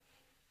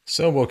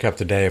So I woke up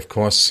today, of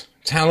course.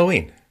 It's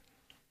Halloween.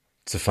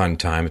 It's a fun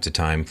time. It's a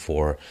time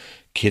for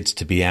kids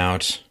to be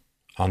out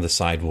on the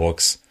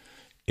sidewalks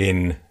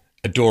in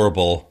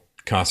adorable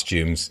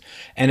costumes.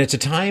 And it's a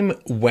time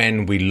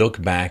when we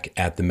look back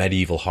at the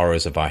medieval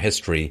horrors of our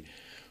history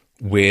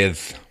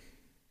with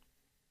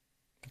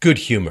good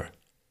humor.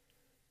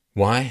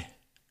 Why?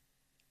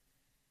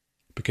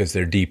 Because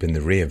they're deep in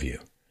the rear view,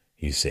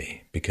 you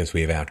see. Because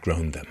we have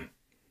outgrown them.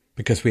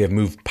 Because we have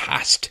moved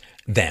past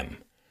them.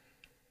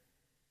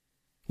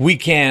 We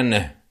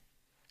can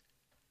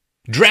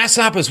dress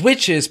up as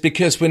witches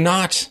because we're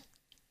not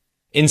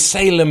in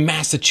Salem,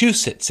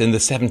 Massachusetts in the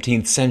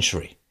 17th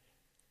century.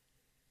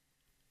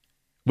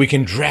 We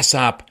can dress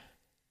up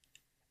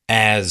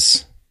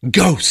as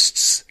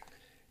ghosts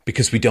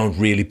because we don't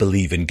really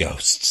believe in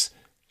ghosts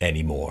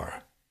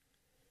anymore.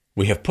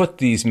 We have put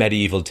these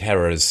medieval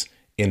terrors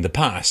in the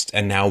past,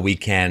 and now we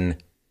can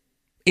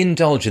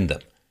indulge in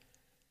them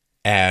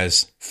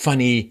as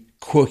funny,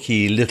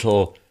 quirky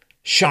little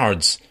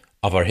shards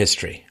of our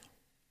history.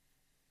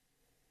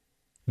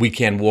 We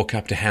can walk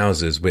up to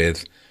houses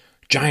with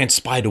giant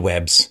spider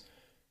webs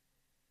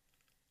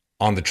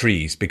on the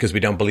trees because we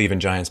don't believe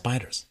in giant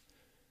spiders.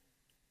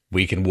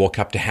 We can walk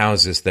up to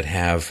houses that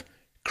have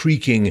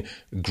creaking,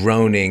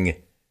 groaning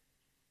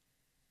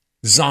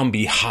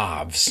zombie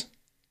halves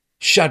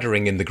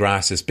shuddering in the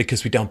grasses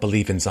because we don't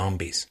believe in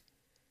zombies.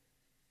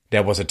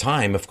 There was a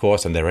time, of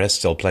course, and there are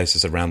still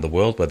places around the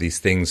world where these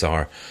things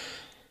are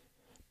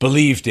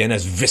believed in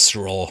as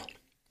visceral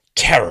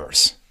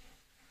terrors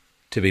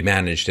to be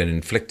managed and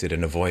inflicted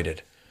and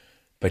avoided.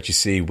 But you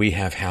see, we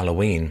have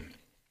Halloween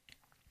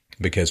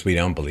because we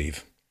don't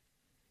believe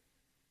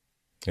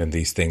in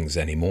these things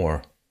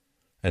anymore.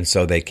 And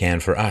so they can,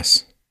 for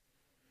us,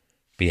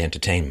 be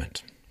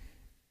entertainment.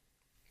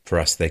 For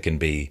us, they can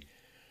be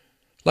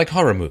like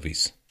horror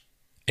movies,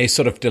 a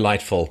sort of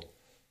delightful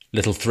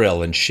little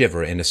thrill and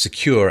shiver in a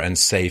secure and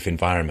safe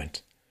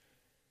environment.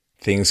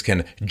 Things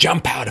can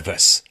jump out of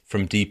us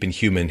from deep in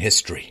human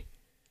history,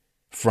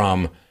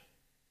 from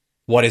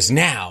what is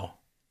now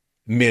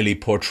merely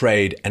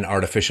portrayed an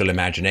artificial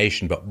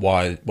imagination, but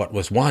what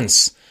was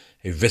once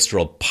a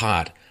visceral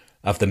part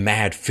of the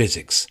mad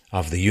physics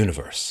of the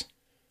universe.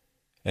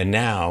 And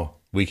now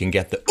we can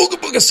get the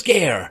ooga booga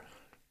scare.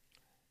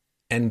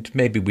 And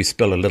maybe we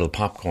spill a little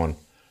popcorn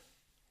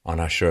on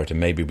our shirt, and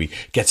maybe we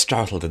get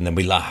startled and then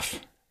we laugh.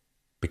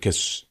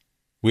 Because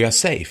we are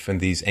safe,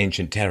 and these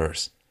ancient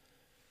terrors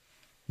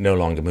no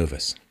longer move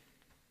us.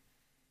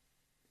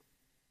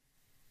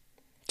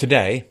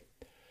 Today,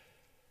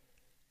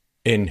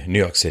 in New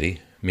York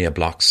City, mere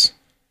blocks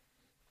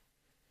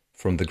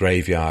from the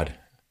graveyard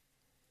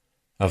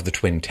of the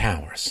Twin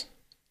Towers,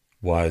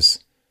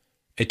 was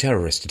a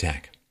terrorist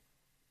attack.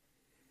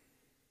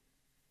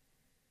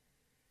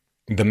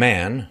 The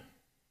man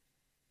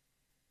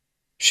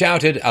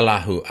shouted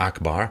Allahu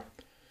Akbar.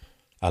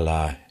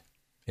 Allah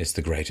is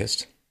the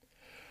greatest.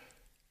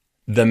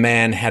 The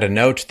man had a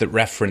note that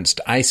referenced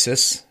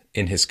ISIS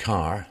in his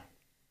car.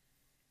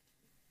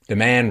 The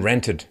man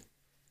rented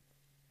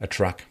a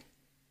truck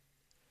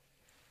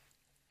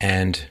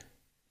and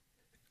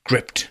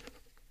gripped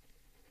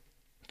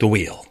the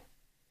wheel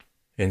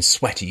in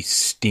sweaty,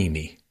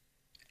 steamy,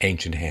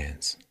 ancient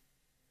hands,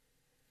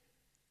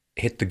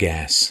 hit the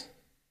gas,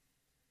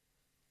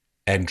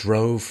 and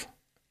drove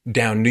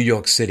down New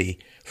York City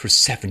for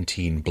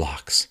 17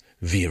 blocks,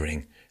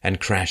 veering and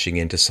crashing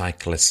into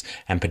cyclists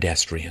and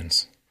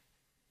pedestrians.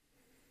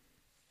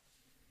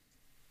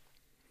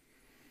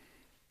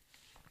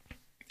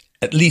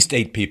 At least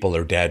 8 people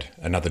are dead,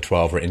 another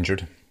 12 are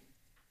injured.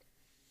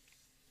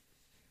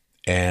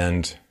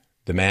 And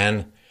the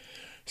man,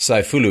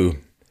 Sayfullo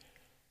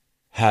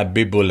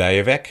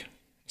Habibullayevic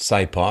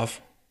Saipov,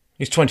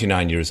 he's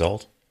 29 years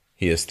old.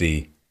 He is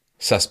the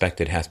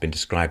suspect. It has been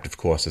described, of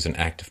course, as an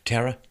act of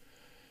terror.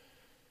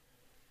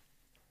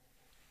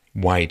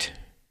 White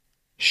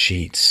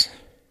sheets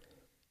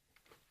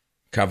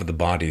cover the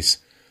bodies,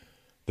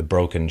 the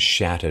broken,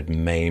 shattered,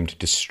 maimed,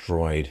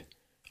 destroyed,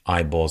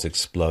 eyeballs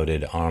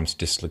exploded, arms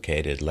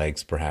dislocated,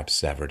 legs perhaps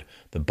severed.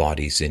 The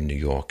bodies in New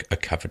York are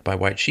covered by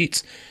white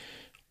sheets.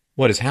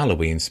 What is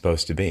Halloween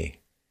supposed to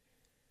be?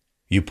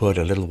 You put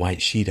a little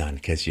white sheet on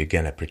because you're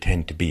going to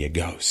pretend to be a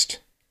ghost,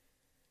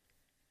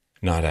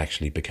 not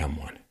actually become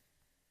one.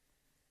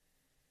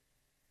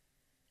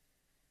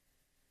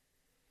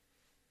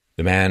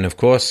 The man, of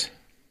course,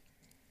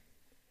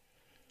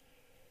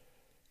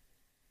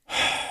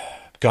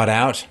 got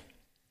out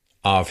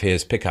of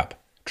his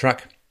pickup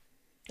truck.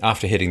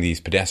 After hitting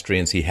these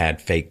pedestrians, he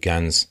had fake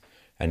guns,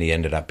 and he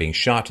ended up being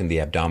shot in the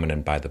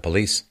abdomen by the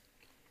police.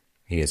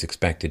 He is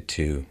expected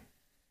to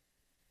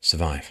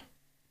survive.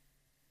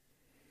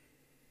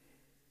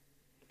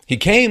 He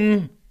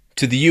came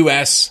to the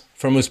U.S.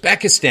 from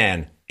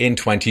Uzbekistan in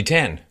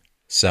 2010.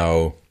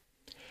 So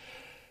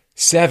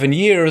 7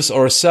 years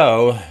or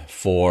so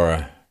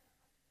for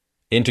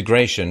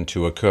integration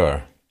to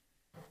occur.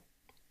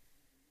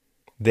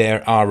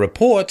 There are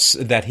reports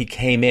that he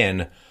came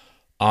in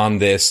on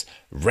this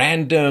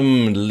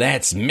random,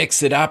 let's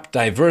mix it up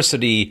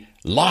diversity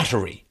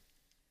lottery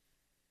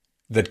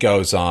that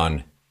goes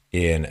on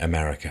in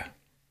America.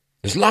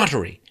 There's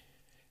lottery.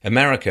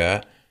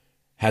 America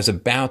has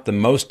about the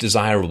most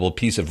desirable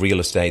piece of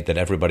real estate that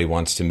everybody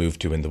wants to move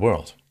to in the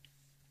world.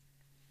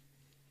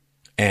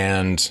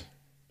 And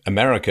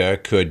America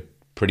could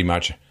pretty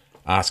much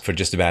ask for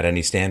just about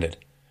any standard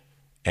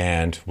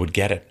and would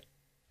get it.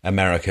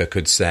 America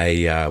could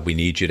say, we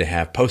need you to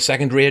have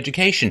post-secondary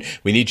education.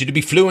 We need you to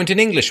be fluent in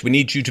English. We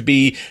need you to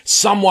be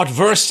somewhat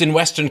versed in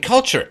Western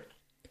culture.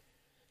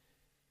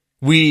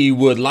 We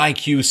would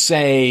like you,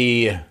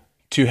 say,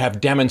 to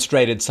have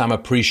demonstrated some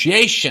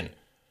appreciation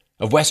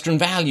of Western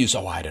values.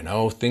 Oh, I don't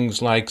know,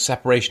 things like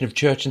separation of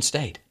church and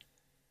state.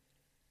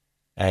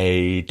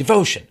 A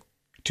devotion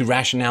to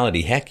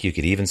rationality. Heck, you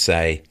could even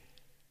say,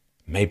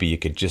 maybe you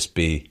could just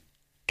be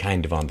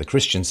kind of on the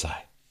Christian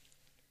side.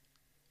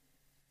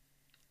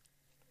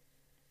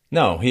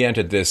 No, he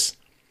entered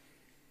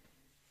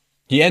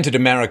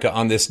America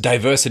on this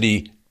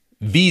diversity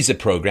visa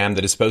program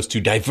that is supposed to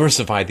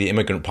diversify the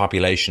immigrant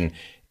population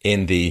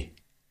in the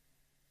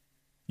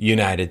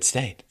United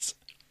States.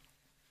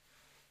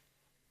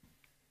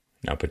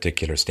 No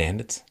particular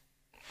standards.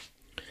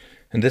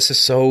 And this is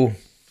so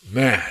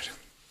mad.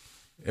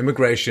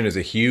 Immigration is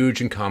a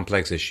huge and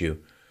complex issue.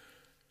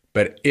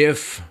 But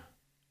if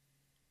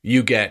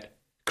you get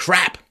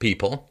crap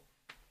people,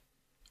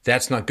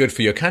 that's not good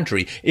for your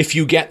country. If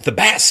you get the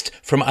best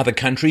from other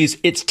countries,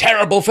 it's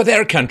terrible for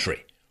their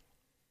country.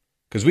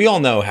 Because we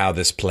all know how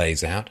this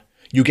plays out.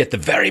 You get the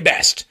very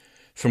best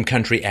from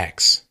country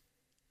X.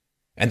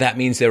 And that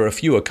means there are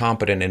fewer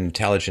competent and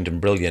intelligent and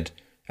brilliant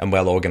and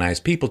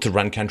well-organized people to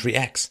run country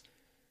X.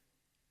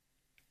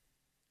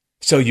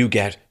 So you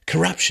get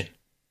corruption.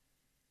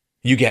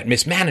 You get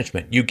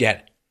mismanagement. You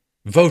get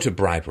voter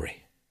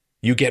bribery.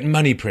 You get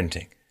money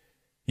printing.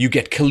 You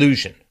get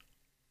collusion.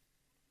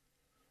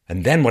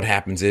 And then what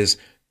happens is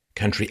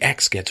country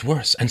X gets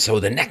worse. And so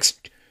the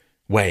next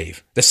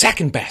wave, the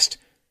second best,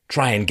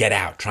 try and get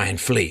out, try and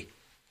flee.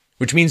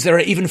 Which means there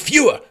are even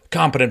fewer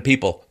competent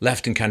people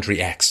left in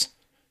country X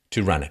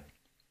to run it.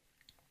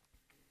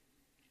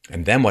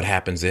 And then what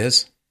happens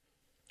is,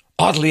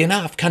 oddly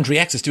enough, country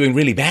X is doing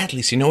really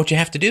badly. So you know what you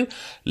have to do?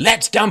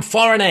 Let's dump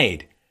foreign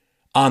aid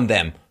on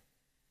them.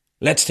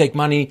 Let's take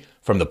money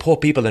from the poor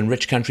people in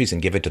rich countries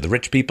and give it to the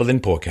rich people in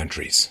poor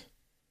countries.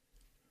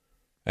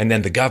 And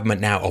then the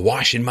government now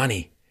awash in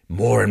money.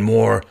 More and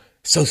more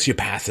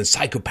sociopaths and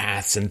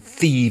psychopaths and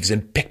thieves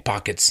and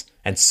pickpockets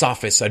and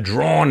sophists are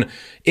drawn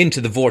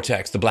into the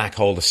vortex, the black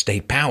hole of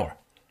state power.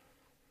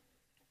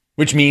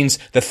 Which means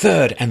the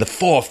third and the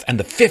fourth and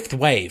the fifth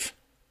wave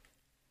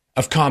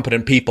of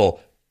competent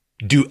people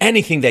do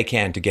anything they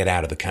can to get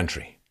out of the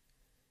country.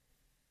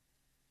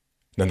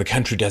 Then the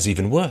country does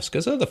even worse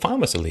because the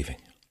farmers are leaving.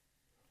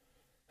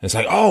 And it's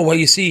like, oh, well,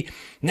 you see,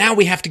 now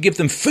we have to give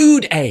them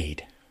food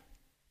aid.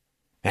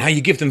 Now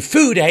you give them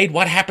food aid,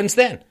 what happens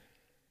then?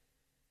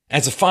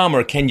 As a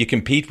farmer, can you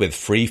compete with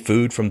free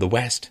food from the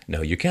West?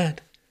 No, you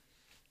can't.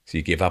 So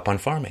you give up on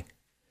farming.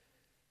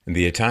 And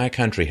the entire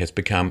country has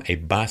become a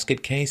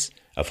basket case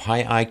of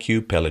high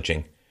IQ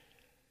pillaging.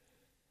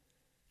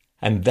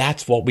 And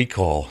that's what we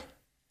call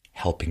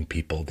helping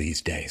people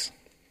these days.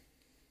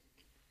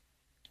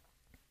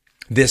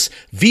 This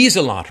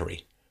visa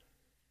lottery,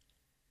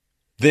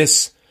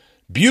 this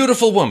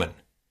beautiful woman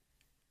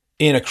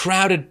in a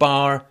crowded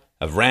bar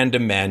of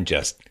random men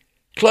just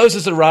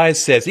closes her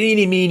eyes, says,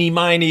 eeny, meeny,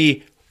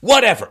 miny,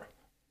 whatever.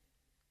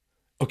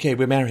 Okay,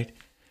 we're married.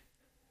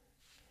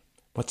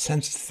 What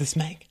sense does this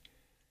make?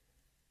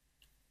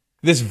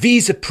 This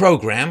visa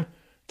program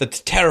that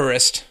the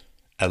terrorist,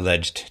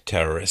 alleged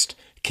terrorist,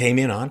 came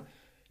in on,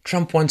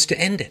 Trump wants to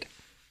end it.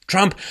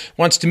 Trump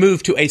wants to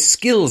move to a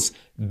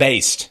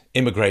skills-based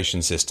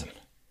immigration system.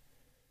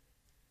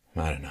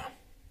 I don't know.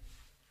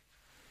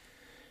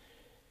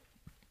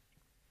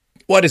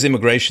 What is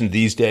immigration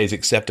these days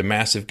except a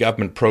massive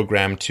government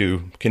program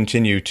to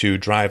continue to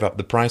drive up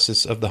the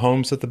prices of the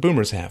homes that the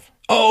boomers have?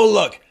 Oh,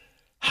 look,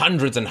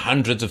 hundreds and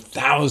hundreds of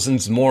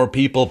thousands more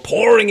people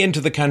pouring into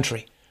the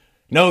country.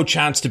 No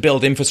chance to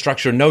build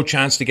infrastructure, no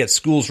chance to get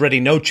schools ready,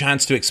 no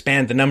chance to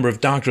expand the number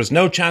of doctors,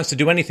 no chance to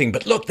do anything.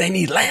 But look, they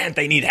need land,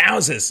 they need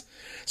houses.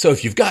 So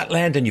if you've got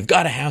land and you've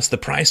got a house, the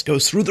price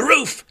goes through the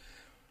roof.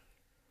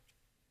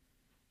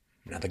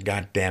 Another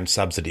goddamn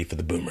subsidy for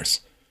the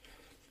boomers.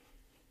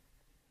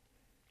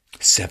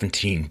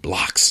 17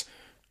 blocks.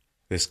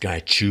 This guy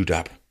chewed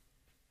up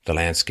the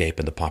landscape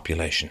and the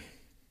population.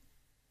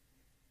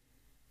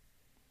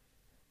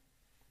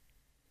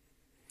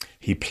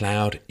 He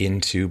plowed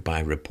into,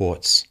 by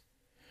reports,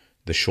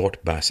 the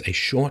short bus, a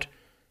short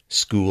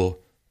school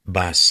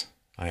bus,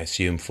 I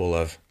assume full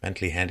of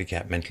mentally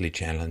handicapped, mentally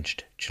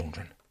challenged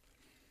children.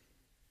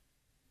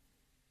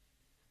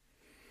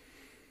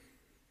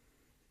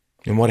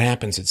 And what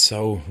happens? It's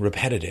so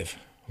repetitive.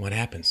 What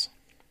happens?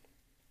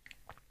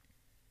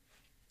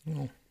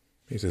 Well,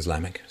 he's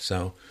Islamic,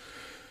 so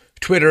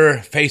Twitter,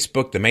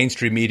 Facebook, the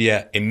mainstream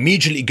media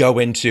immediately go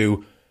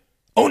into,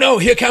 Oh no,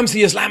 here comes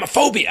the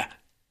Islamophobia.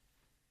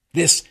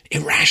 This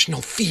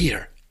irrational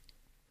fear.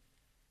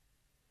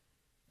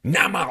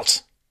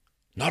 Namals.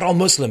 Not all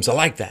Muslims are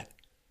like that.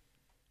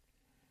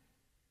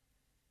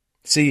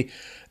 See,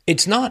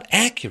 it's not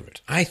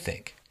accurate, I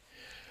think.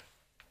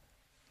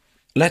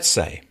 Let's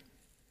say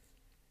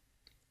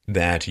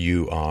that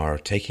you are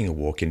taking a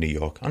walk in New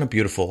York on a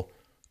beautiful,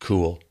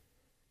 cool,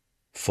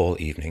 fall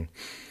evening.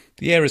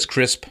 The air is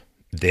crisp.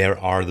 There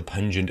are the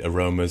pungent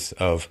aromas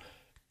of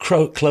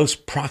close,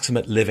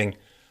 proximate living,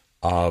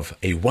 of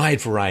a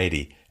wide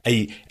variety,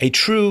 a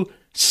true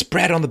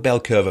spread on the bell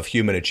curve of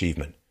human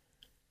achievement.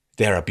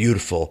 There are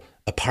beautiful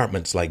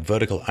apartments like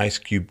vertical ice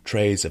cube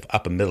trays of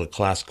upper middle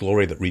class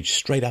glory that reach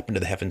straight up into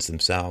the heavens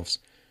themselves.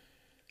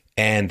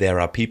 And there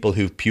are people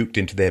who've puked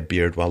into their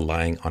beard while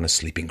lying on a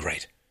sleeping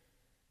grate,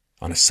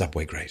 on a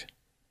subway grate.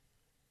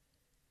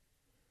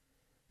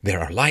 There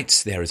are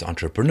lights, there is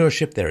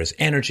entrepreneurship, there is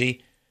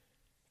energy,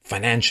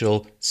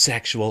 financial,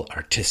 sexual,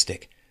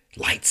 artistic,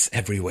 lights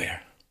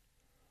everywhere.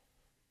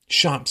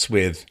 Shops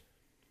with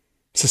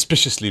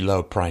suspiciously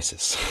low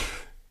prices.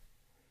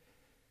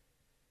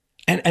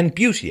 and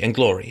beauty and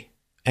glory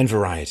and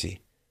variety.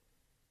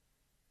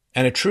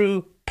 And a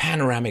true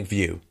panoramic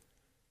view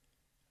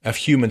of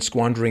human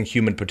squandering,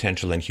 human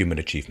potential, and human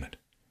achievement.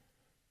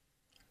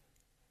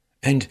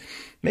 And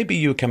maybe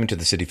you're coming to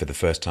the city for the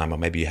first time, or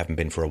maybe you haven't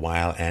been for a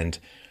while, and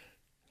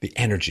the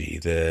energy,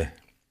 the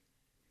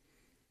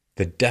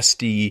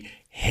dusty,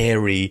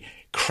 hairy,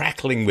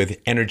 crackling with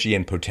energy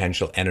and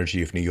potential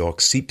energy of New York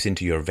seeps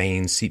into your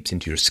veins, seeps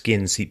into your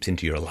skin, seeps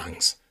into your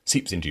lungs,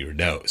 seeps into your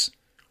nose.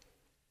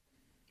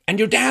 And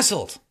you're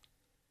dazzled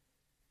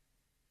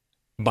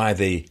by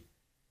the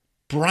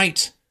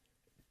bright,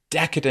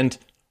 decadent,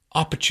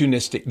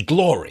 opportunistic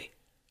glory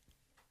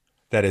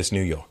that is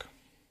New York.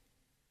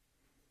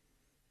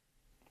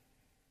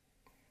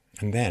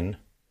 And then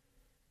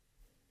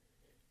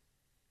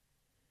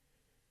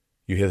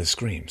you hear the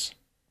screams.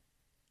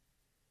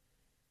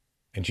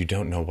 And you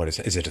don't know what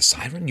is it a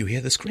siren? You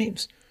hear the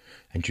screams.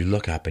 And you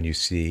look up and you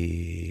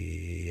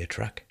see a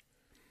truck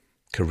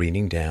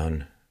careening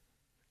down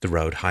the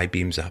road, high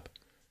beams up,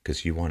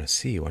 because you want to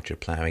see what you're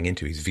plowing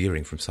into. He's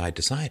veering from side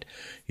to side.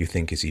 You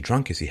think, is he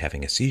drunk? Is he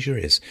having a seizure?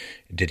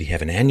 Did he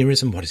have an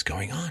aneurysm? What is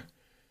going on?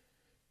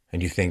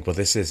 And you think, well,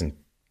 this isn't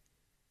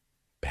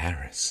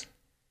Paris.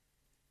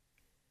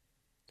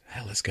 What the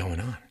hell is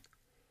going on?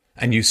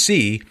 And you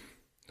see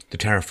the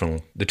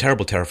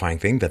terrible, terrifying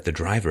thing that the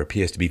driver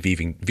appears to be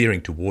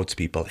veering towards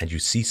people, and you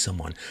see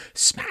someone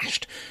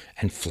smashed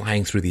and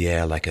flying through the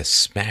air like a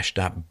smashed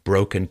up,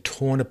 broken,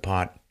 torn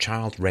apart,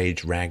 child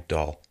rage rag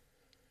doll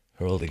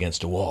hurled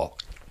against a wall.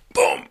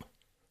 Boom!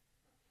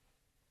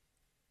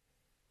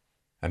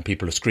 And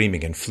people are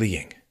screaming and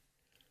fleeing.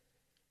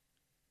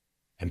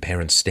 And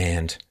parents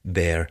stand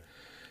there,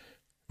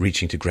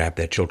 reaching to grab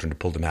their children to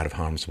pull them out of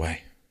harm's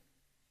way.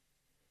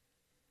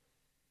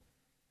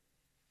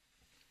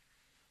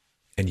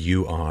 And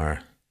you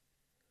are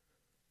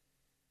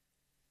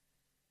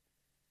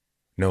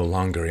no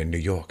longer in New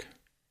York.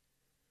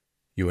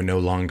 You are no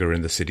longer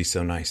in the city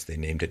so nice they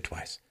named it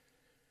twice.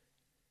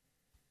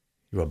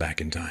 You are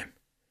back in time.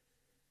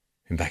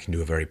 And back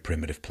into a very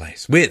primitive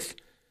place. With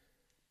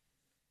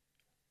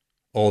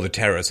all the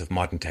terrors of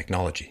modern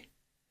technology.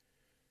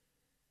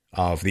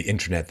 Of the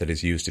internet that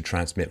is used to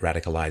transmit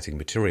radicalizing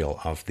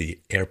material. Of the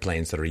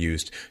airplanes that are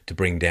used to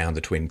bring down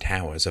the Twin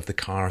Towers. Of the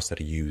cars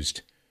that are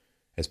used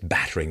as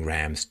battering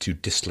rams to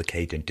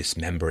dislocate and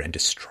dismember and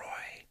destroy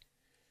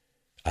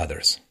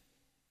others.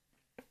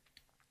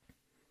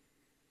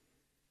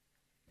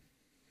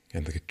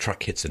 And the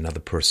truck hits another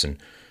person,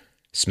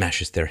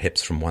 smashes their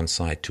hips from one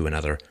side to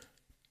another,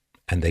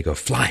 and they go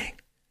flying,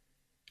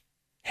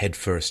 head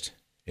first,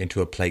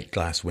 into a plate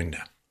glass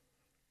window,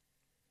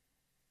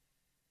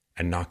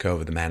 and knock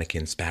over the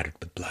mannequin spattered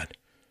with blood.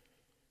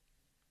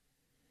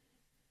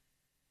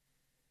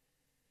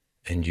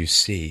 And you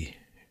see,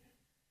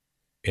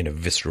 in a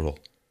visceral,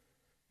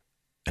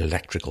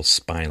 electrical,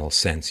 spinal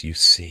sense, you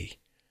see,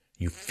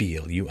 you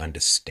feel, you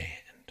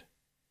understand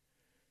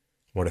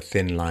what a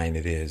thin line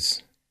it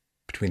is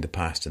between the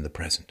past and the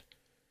present,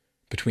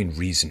 between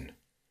reason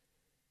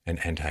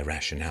and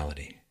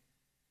anti-rationality,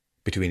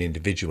 between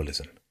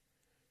individualism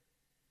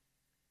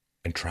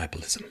and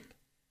tribalism,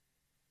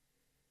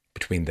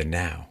 between the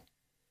now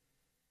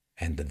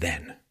and the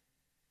then.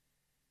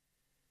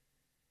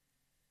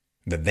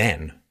 The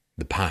then,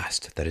 the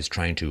past, that is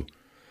trying to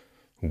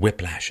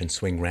whiplash and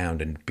swing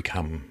round and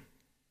become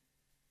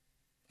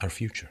our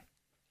future.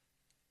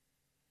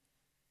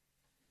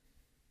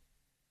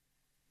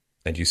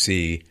 And you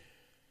see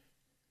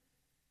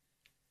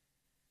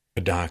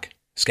a dark,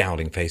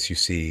 scowling face. You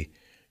see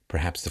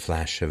perhaps the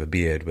flash of a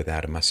beard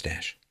without a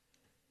mustache.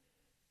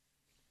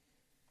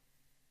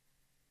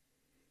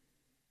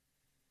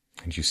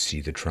 And you see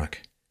the truck,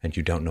 and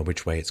you don't know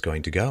which way it's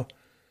going to go,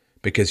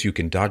 because you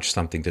can dodge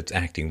something that's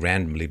acting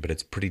randomly, but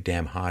it's pretty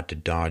damn hard to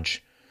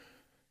dodge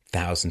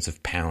thousands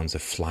of pounds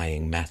of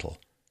flying metal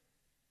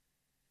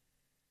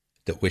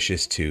that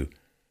wishes to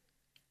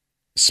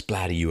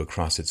splatter you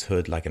across its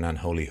hood like an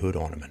unholy hood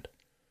ornament.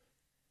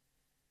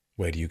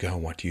 Where do you go?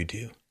 What do you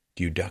do?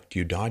 Do you duck? Do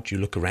you dodge? Do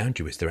you look around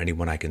you? Is there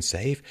anyone I can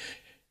save?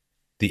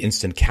 The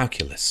instant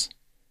calculus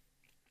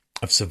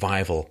of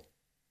survival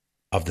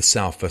of the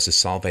self versus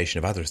salvation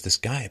of others. This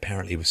guy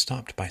apparently was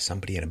stopped by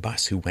somebody in a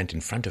bus who went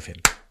in front of him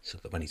so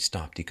that when he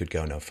stopped, he could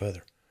go no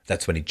further.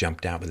 That's when he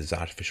jumped out with his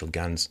artificial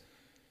guns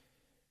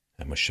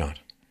and was shot.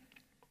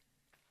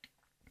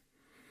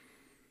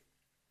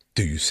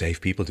 Do you save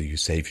people? Do you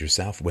save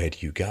yourself? Where do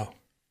you go?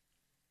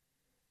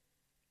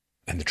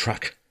 And the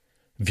truck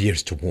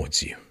veers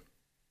towards you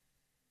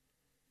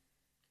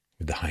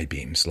with the high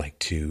beams like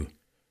two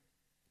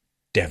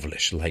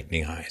devilish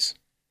lightning eyes.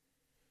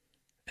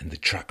 And the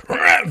truck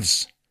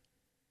revs.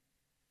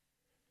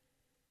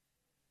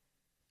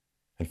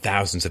 And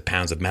thousands of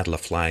pounds of metal are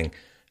flying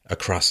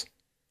across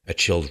a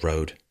chilled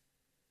road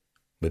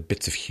with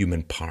bits of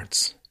human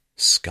parts,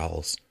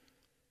 skulls,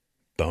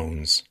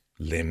 bones,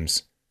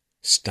 limbs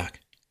stuck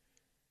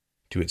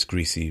to its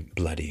greasy,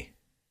 bloody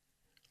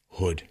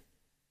hood.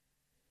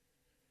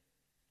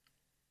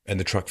 And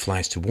the truck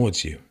flies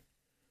towards you,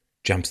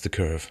 jumps the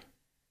curve,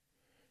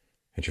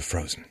 and you're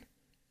frozen.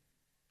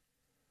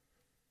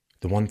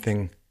 The one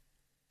thing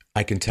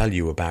I can tell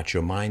you about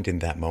your mind in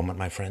that moment,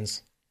 my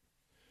friends,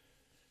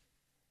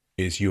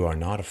 is you are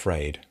not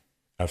afraid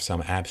of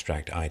some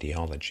abstract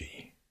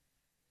ideology.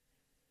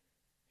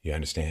 You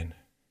understand?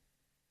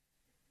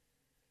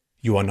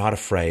 You are not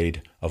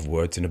afraid of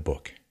words in a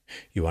book.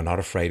 You are not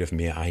afraid of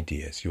mere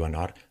ideas. You are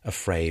not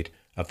afraid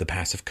of the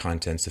passive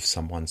contents of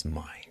someone's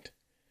mind.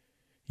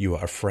 You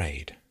are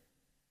afraid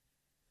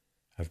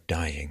of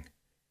dying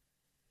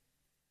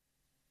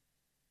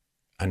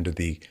under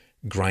the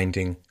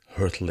grinding,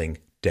 hurtling,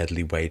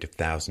 deadly weight of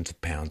thousands of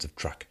pounds of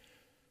truck.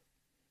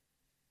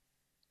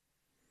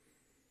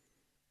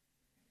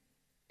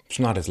 It's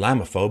not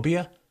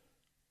Islamophobia.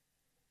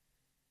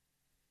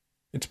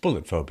 It's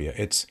bullet phobia.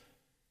 It's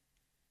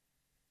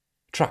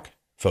truck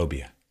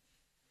phobia.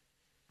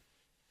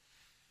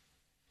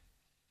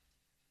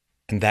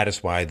 And that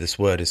is why this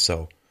word is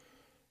so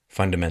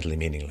fundamentally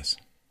meaningless.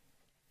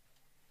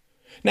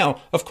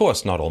 Now, of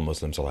course, not all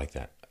Muslims are like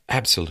that.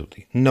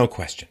 Absolutely. No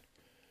question.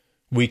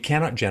 We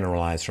cannot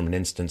generalize from an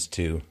instance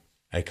to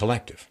a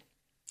collective.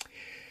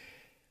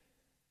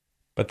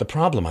 But the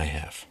problem I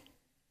have,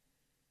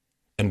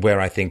 and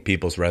where I think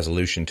people's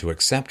resolution to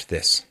accept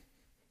this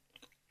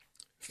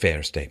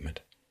fair statement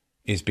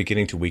is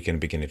beginning to weaken,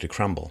 beginning to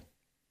crumble,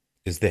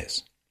 is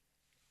this.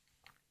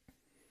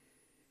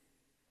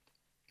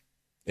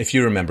 If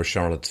you remember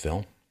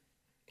Charlottesville,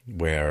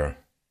 where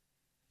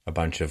a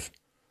bunch of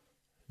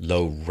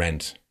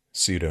low-rent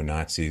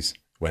pseudo-Nazis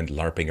went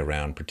LARPing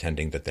around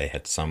pretending that they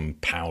had some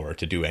power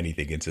to do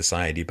anything in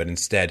society, but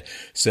instead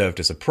served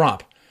as a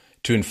prop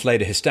to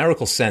inflate a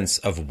hysterical sense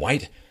of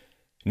white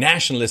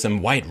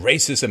nationalism, white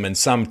racism, and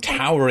some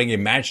towering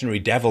imaginary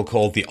devil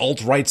called the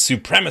alt-right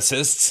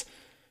supremacists,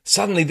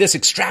 suddenly this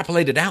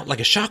extrapolated out like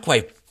a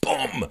shockwave,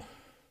 boom,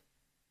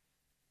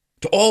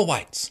 to all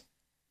whites.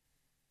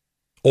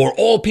 Or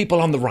all people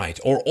on the right,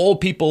 or all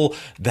people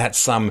that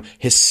some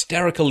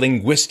hysterical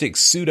linguistic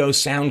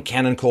pseudo-sound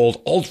cannon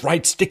called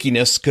alt-right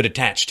stickiness could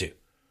attach to.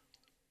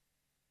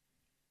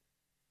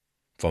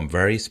 From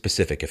very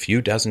specific, a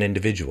few dozen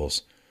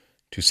individuals,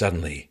 to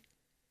suddenly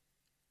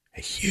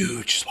a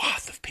huge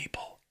swath of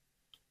people.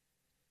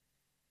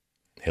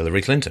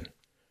 Hillary Clinton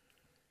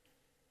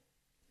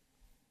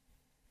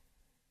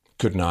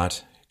could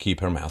not keep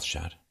her mouth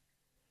shut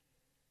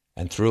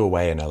and threw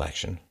away an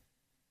election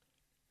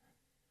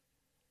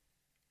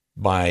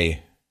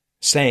by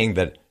saying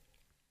that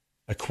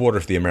a quarter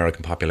of the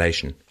American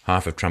population,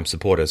 half of Trump's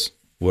supporters,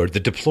 were the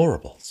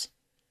deplorables.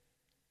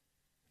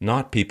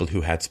 Not people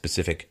who had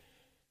specific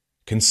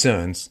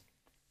concerns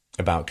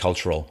about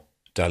cultural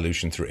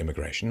dilution through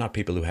immigration, not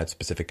people who had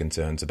specific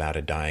concerns about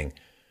a dying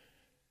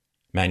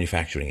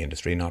manufacturing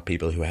industry, not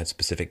people who had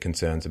specific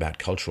concerns about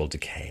cultural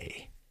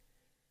decay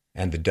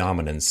and the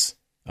dominance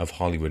of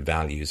Hollywood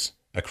values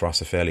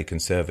across a fairly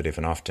conservative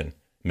and often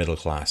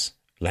middle-class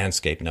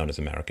landscape known as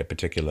America,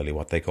 particularly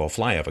what they call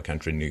flyover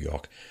country, New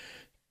York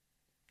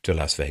to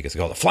Las Vegas. They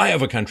call it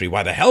flyover country.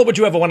 Why the hell would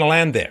you ever want to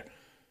land there?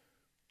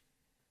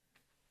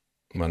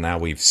 Well, now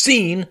we've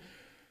seen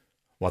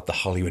what the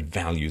Hollywood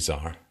values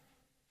are.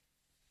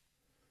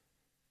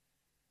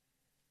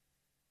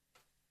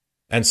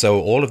 And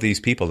so all of these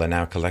people are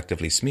now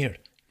collectively smeared.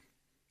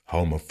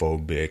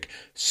 Homophobic,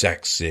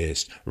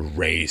 sexist,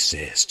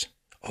 racist.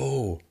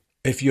 Oh,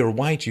 if you're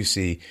white, you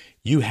see,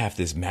 you have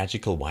this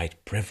magical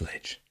white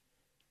privilege.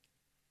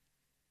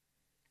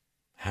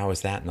 How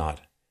is that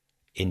not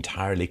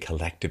entirely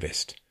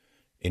collectivist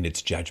in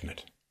its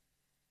judgment?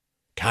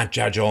 Can't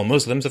judge all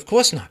Muslims? Of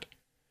course not.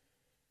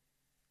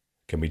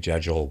 Can we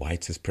judge all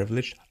whites as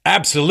privileged?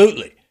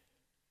 Absolutely.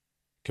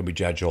 Can we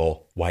judge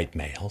all white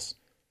males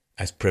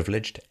as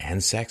privileged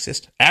and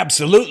sexist?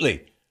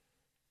 Absolutely.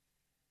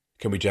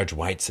 Can we judge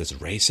whites as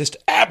racist?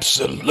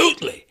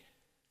 Absolutely.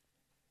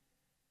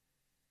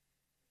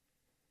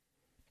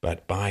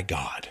 But by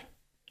God,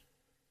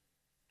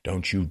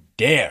 don't you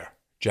dare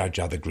judge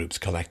other groups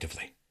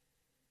collectively.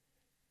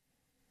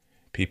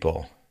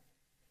 People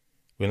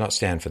will not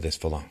stand for this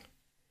for long.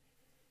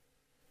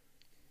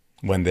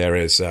 When there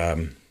is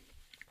a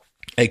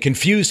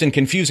confused and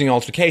confusing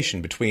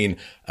altercation between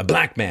a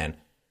black man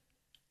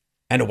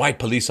and a white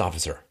police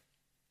officer,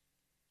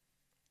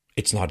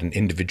 it's not an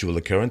individual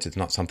occurrence. It's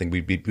not something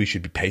we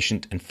should be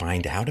patient and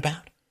find out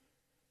about.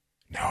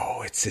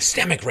 No, it's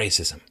systemic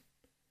racism.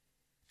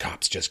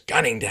 Cops just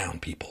gunning down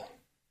people.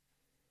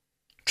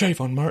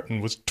 Trayvon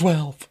Martin was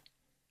 12.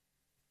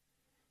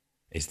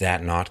 Is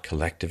that not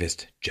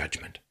collectivist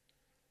judgment?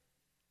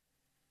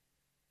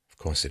 Of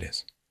course it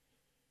is.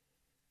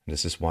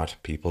 This is what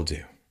people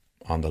do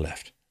on the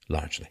left,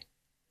 largely.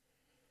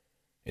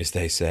 Is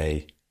they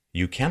say,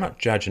 you cannot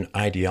judge an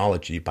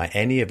ideology by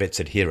any of its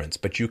adherents,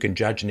 but you can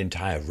judge an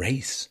entire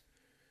race,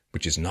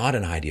 which is not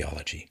an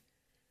ideology,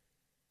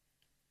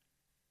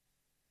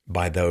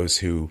 by those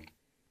who,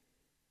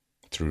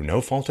 through no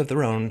fault of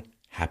their own,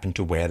 happen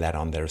to wear that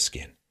on their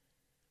skin.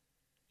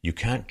 You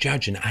can't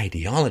judge an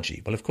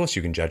ideology. Well, of course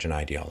you can judge an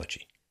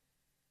ideology.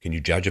 Can you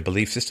judge a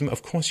belief system?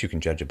 Of course you can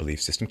judge a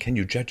belief system. Can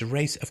you judge a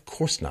race? Of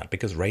course not,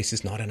 because race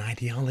is not an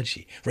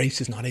ideology. Race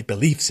is not a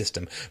belief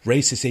system.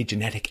 Race is a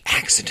genetic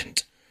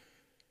accident.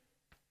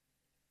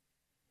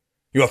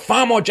 You are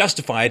far more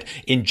justified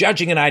in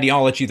judging an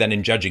ideology than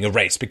in judging a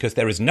race, because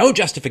there is no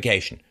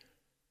justification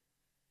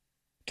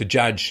to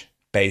judge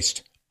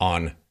based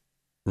on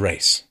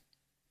race.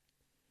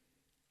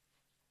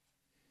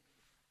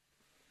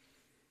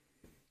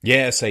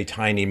 Yes, a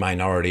tiny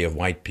minority of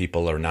white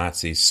people are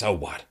Nazis, so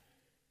what?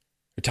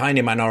 A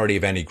tiny minority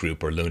of any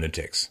group are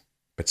lunatics,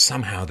 but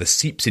somehow this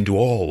seeps into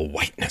all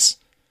whiteness.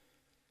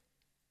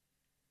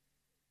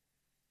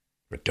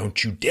 But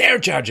don't you dare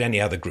judge any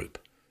other group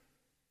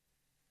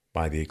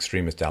by the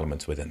extremist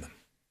elements within them,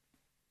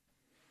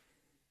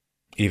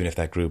 even if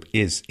that group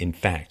is, in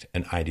fact,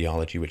 an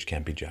ideology which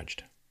can be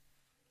judged.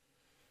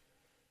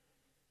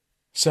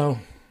 So,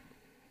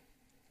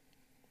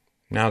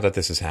 now that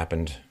this has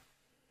happened,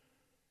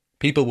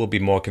 people will be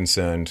more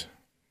concerned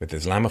with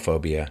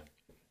Islamophobia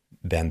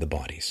than the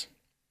bodies.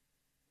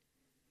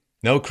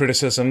 No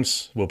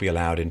criticisms will be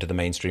allowed into the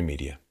mainstream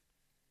media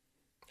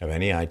of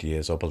any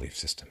ideas or belief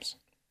systems.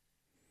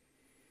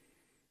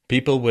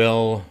 People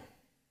will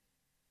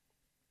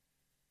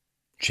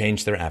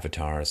change their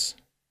avatars.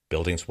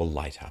 Buildings will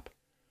light up.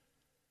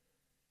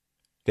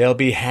 There'll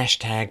be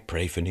hashtag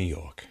Pray for New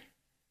York.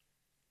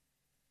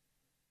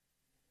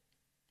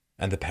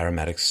 And the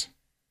paramedics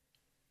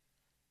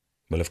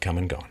will have come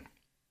and gone.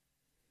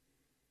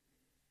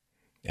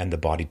 And the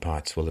body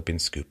parts will have been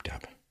scooped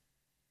up.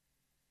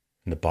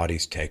 And the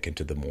bodies taken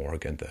to the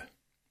morgue, and the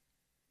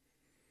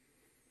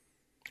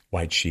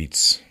white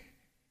sheets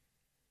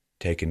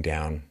taken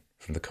down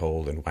from the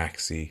cold and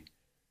waxy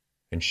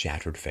and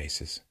shattered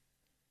faces.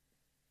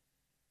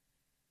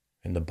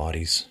 And the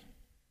bodies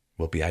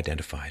will be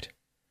identified.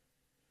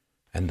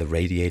 And the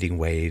radiating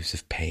waves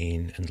of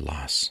pain and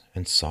loss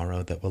and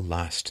sorrow that will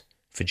last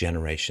for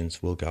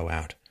generations will go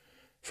out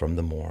from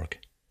the morgue.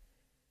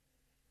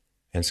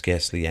 And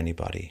scarcely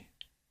anybody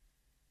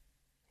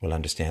will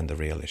understand the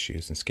real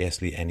issues, and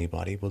scarcely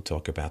anybody will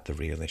talk about the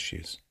real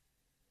issues.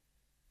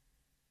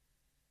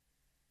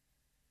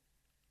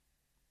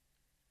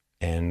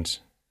 And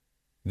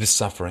this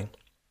suffering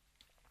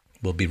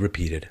will be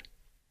repeated.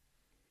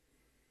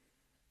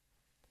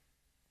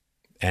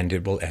 And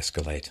it will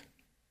escalate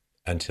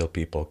until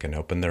people can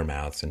open their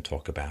mouths and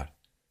talk about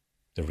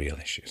the real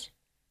issues.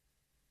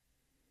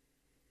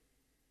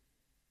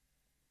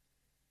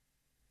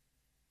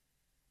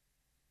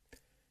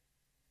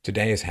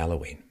 Today is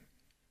Halloween,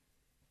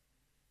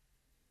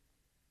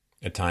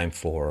 a time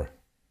for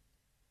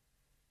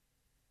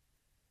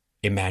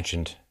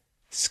imagined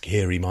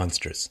scary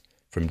monsters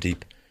from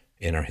deep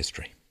in our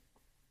history.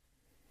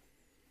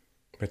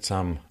 But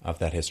some of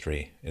that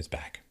history is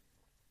back.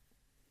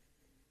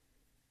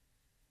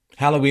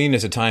 Halloween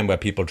is a time where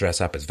people dress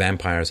up as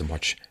vampires and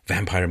watch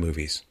vampire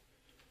movies.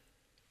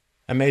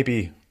 And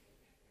maybe,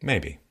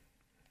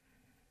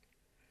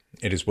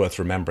 it is worth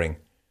remembering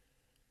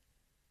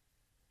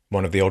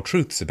one of the old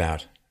truths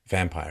about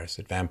vampires,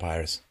 that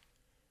vampires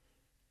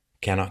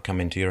cannot come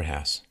into your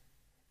house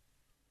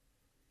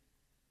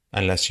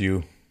unless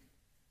you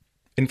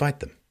invite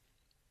them.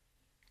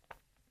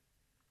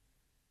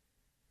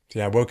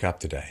 See, I woke up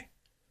today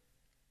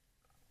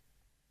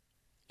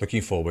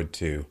looking forward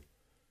to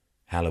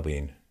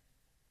Halloween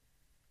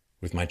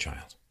with my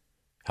child,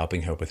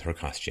 helping her with her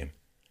costume,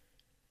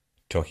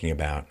 talking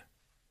about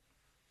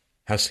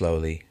how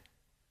slowly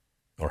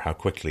or how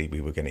quickly we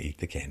were going to eat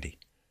the candy,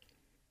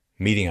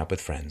 meeting up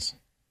with friends,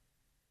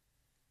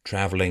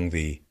 traveling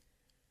the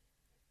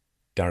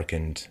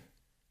darkened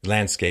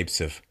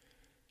landscapes of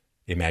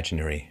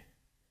imaginary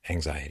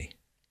anxiety,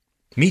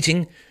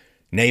 meeting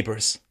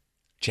neighbors,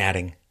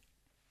 chatting,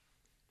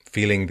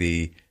 feeling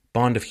the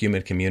bond of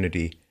human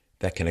community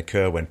that can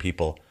occur when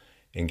people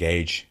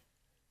engage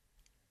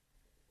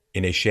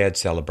in a shared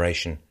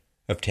celebration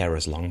of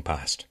terrors long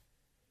past.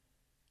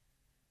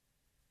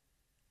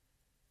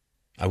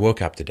 I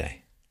woke up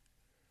today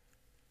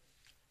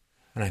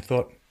And I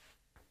thought,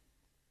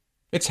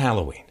 it's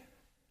Halloween.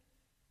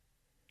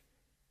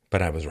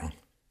 But I was wrong.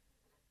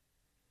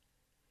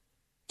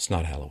 It's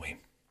not Halloween.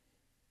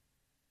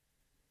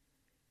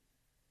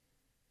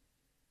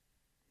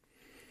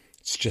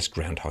 It's just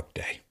Groundhog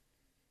Day.